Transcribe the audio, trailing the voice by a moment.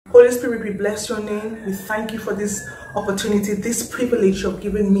Holy Spirit, we bless your name. We thank you for this opportunity, this privilege you've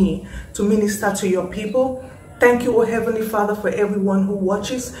given me to minister to your people. Thank you, O Heavenly Father, for everyone who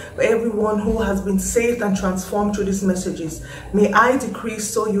watches, for everyone who has been saved and transformed through these messages. May I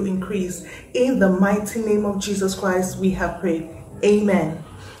decrease so you increase. In the mighty name of Jesus Christ, we have prayed. Amen.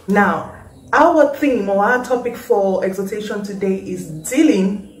 Now, our theme or our topic for exhortation today is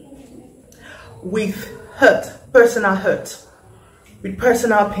dealing with hurt, personal hurt, with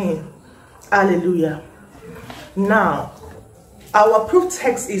personal pain. Hallelujah. Now, our proof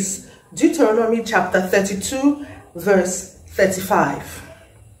text is Deuteronomy chapter 32, verse 35.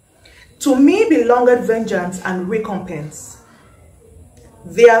 To me belongeth vengeance and recompense.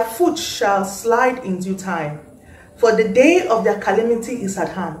 Their foot shall slide in due time, for the day of their calamity is at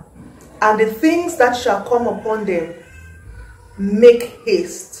hand, and the things that shall come upon them make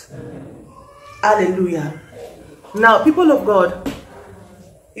haste. Hallelujah. Now, people of God,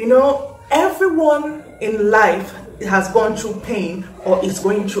 you know, everyone in life has gone through pain or is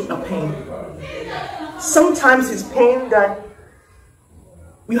going through a pain. Sometimes it's pain that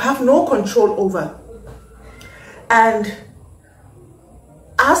you have no control over. And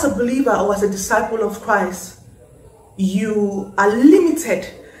as a believer or as a disciple of Christ, you are limited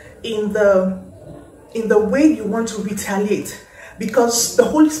in the way you want to retaliate, because the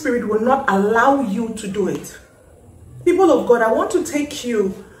Holy Spirit will not allow you to do it. People of God, I want to take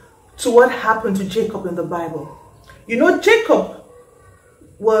you to what happened to Jacob in the Bible. You know, Jacob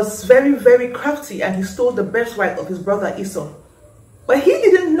was very, very crafty, and he stole the birthright of his brother Esau. But he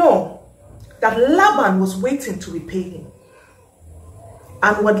didn't know that Laban was waiting to repay him.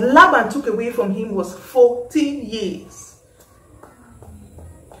 And what Laban took away from him was 14 years.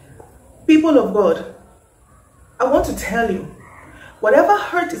 People of God, I want to tell you, whatever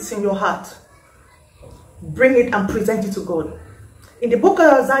hurt is in your heart, bring it and present it to God. In the book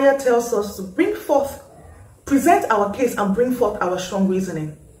of Isaiah tells us to bring forth, present our case and bring forth our strong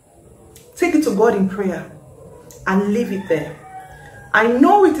reasoning. Take it to God in prayer and leave it there. I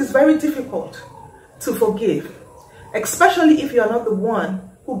know it is very difficult to forgive, especially if you are not the one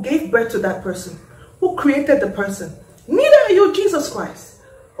who gave birth to that person, who created the person. Neither are you Jesus Christ,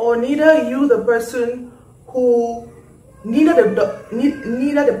 or neither are you the person who, neither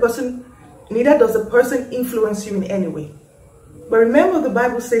does the person influence you in any way. But remember, the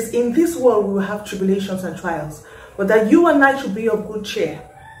Bible says, in this world we will have tribulations and trials, but that you and I should be of good cheer,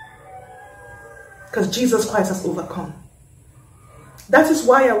 because Jesus Christ has overcome. That is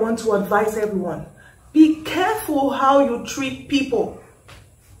why I want to advise everyone, be careful how you treat people.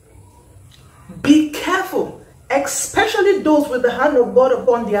 Be careful, especially those with the hand of God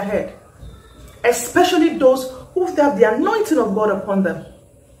upon their head, especially those who have the anointing of God upon them.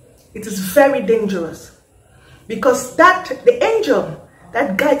 It is very dangerous, because the angel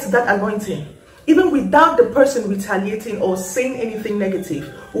that guides that anointing, even without the person retaliating or saying anything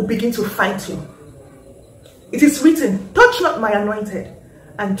negative, will begin to fight you. It is written, touch not my anointed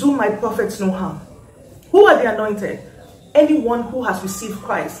and do my prophets no harm. Who are the anointed? Anyone who has received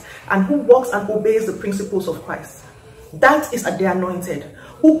Christ and who walks and obeys the principles of Christ. That is the anointed,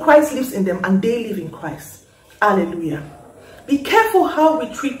 who Christ lives in them and they live in Christ. Hallelujah. Be careful how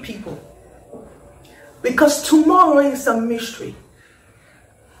we treat people, because tomorrow is a mystery.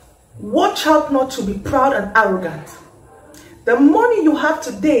 Watch out not to be proud and arrogant. The money you have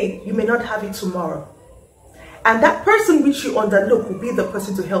today, you may not have it tomorrow. And that person which you underlook will be the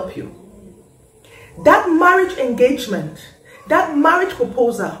person to help you. That marriage engagement, that marriage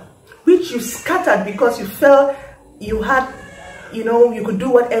proposal, which you scattered because you felt you had, you could do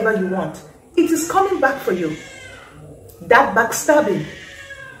whatever you want, it is coming back for you. That backstabbing,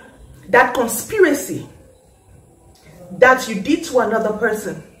 that conspiracy that you did to another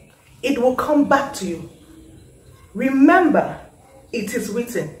person, it will come back to you. Remember, it is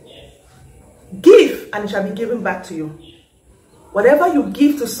written, give and it shall be given back to you. Whatever you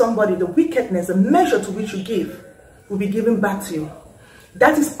give to somebody, the wickedness, the measure to which you give, will be given back to you.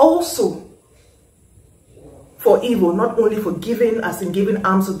 That is also for evil, not only for giving, as in giving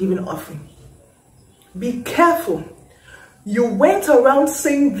alms or giving offering. Be careful. You went around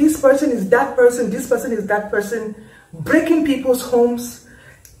saying this person is that person, this person is that person, breaking people's homes,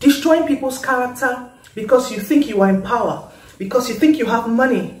 destroying people's character, because you think you are in power, because you think you have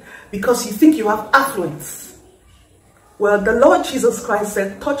money, because you think you have affluence. Well, the Lord Jesus Christ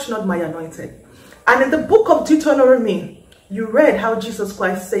said, touch not my anointed. And in the book of Deuteronomy, you read how Jesus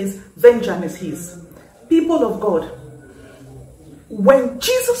Christ says, vengeance is his. People of God, when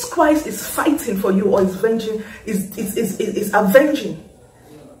Jesus Christ is fighting for you or is avenging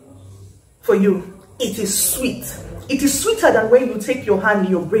for you, it is sweet. It is sweeter than when you take your hand,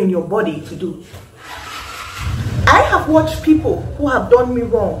 your brain, your body to do. I have watched people who have done me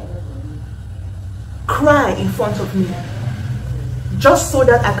wrong cry in front of me just so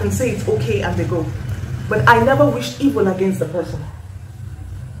that I can say it's okay and they go. But I never wished evil against the person.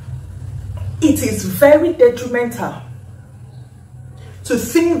 It is very detrimental to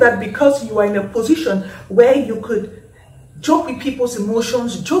think that because you are in a position where you could joke with people's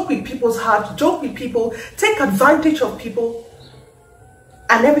emotions, joke with people's hearts, joke with people, take advantage of people,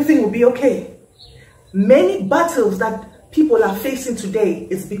 and everything will be okay. Many battles that people are facing today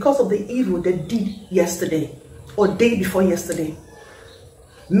is because of the evil they did yesterday or day before yesterday.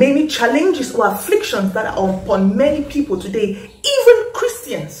 Many challenges or afflictions that are upon many people today, even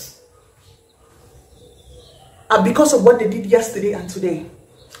Christians, are because of what they did yesterday and today.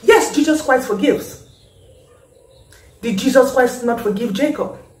 Yes, Jesus Christ forgives. Did Jesus Christ not forgive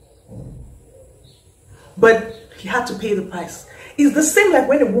Jacob? But he had to pay the price. It's the same like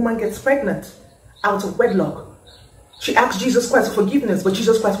when a woman gets pregnant out of wedlock. She asks Jesus Christ for forgiveness, but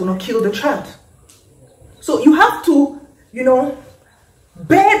Jesus Christ will not kill the child. So you have to,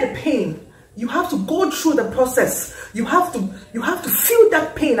 bear the pain. You have to go through the process. You have to feel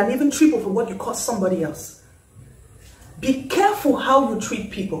that pain and even triple for what you cost somebody else. Be careful how you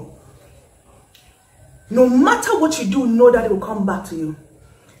treat people. No matter what you do, know that it will come back to you.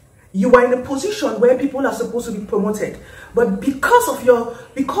 You are in a position where people are supposed to be promoted, but because of your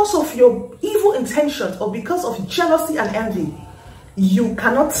evil intentions or because of jealousy and envy, you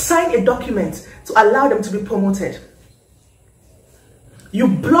cannot sign a document to allow them to be promoted. You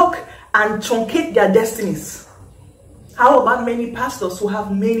block and truncate their destinies. How about many pastors who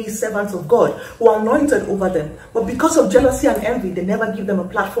have many servants of God who are anointed over them, but because of jealousy and envy, they never give them a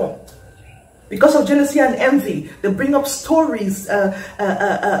platform? Because of jealousy and envy, they bring up stories,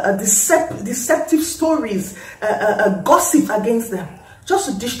 deceptive stories, gossip against them, just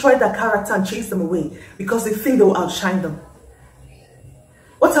to destroy their character and chase them away because they think they will outshine them.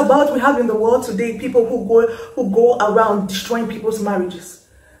 What about we have in the world today people who go around destroying people's marriages?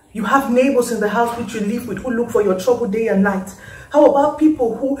 You have neighbors in the house which you live with who look for your trouble day and night. How about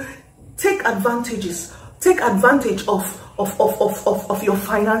people who take advantage of your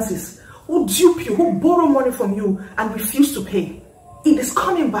finances, who dupe you, who borrow money from you and refuse to pay? It is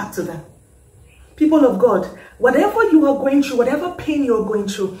coming back to them. People of God, whatever you are going through, whatever pain you are going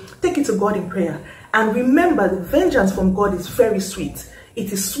through, take it to God in prayer. And remember, the vengeance from God is very sweet.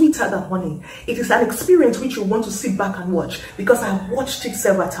 It is sweeter than honey. It is an experience which you want to sit back and watch, because I have watched it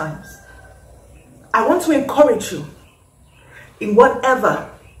several times. I want to encourage you in whatever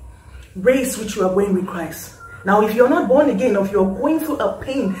race which you are going with Christ. Now, if you're not born again, or if you're going through a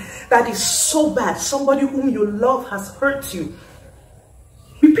pain that is so bad, somebody whom you love has hurt you,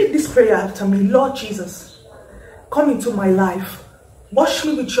 repeat this prayer after me. Lord Jesus, come into my life. Wash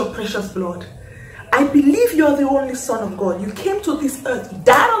me with your precious blood. I believe you're the only Son of God. You came to this earth,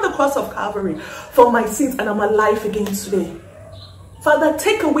 died on the cross of Calvary for my sins, and I'm alive again today. Father,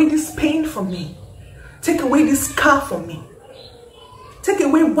 take away this pain from me. Take away this scar from me. Take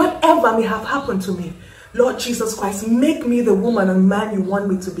away whatever may have happened to me. Lord Jesus Christ, make me the woman and man you want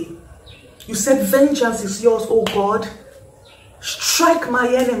me to be. You said vengeance is yours, oh God. Strike my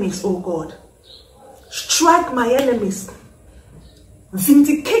enemies, oh God. Strike my enemies.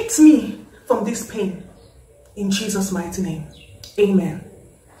 Vindicate me from this pain. In Jesus' mighty name. Amen.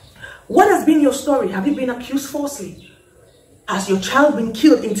 What has been your story? Have you been accused falsely? Has your child been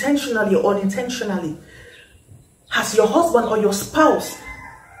killed intentionally or unintentionally? Has your husband or your spouse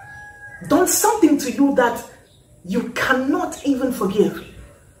done something to you that you cannot even forgive?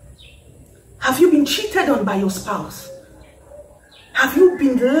 Have you been cheated on by your spouse? Have you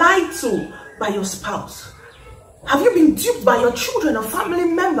been lied to by your spouse? Have you been duped by your children or family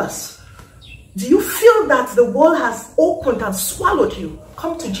members? Do you feel that the world has opened and swallowed you?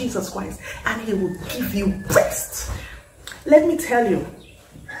 Come to Jesus Christ and he will give you rest. Let me tell you,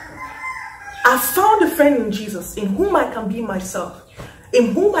 I found a friend in Jesus in whom I can be myself,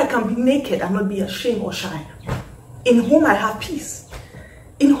 in whom I can be naked and not be ashamed or shy, in whom I have peace,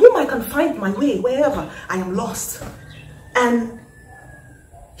 in whom I can find my way wherever I am lost. And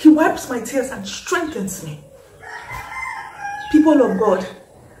he wipes my tears and strengthens me. People of God,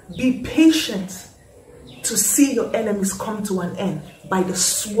 be patient to see your enemies come to an end by the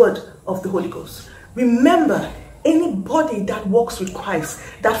sword of the Holy Ghost. Remember, anybody that walks with Christ,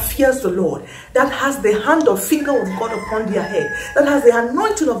 that fears the Lord, that has the hand or finger of God upon their head, that has the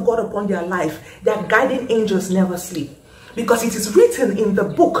anointing of God upon their life, their guiding angels never sleep. Because it is written in the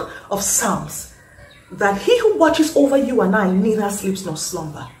book of Psalms that he who watches over you and I neither sleeps nor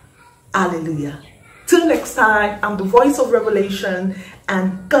slumber. Hallelujah. Till next time, I'm the voice of revelation,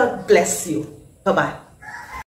 and God bless you. Bye-bye.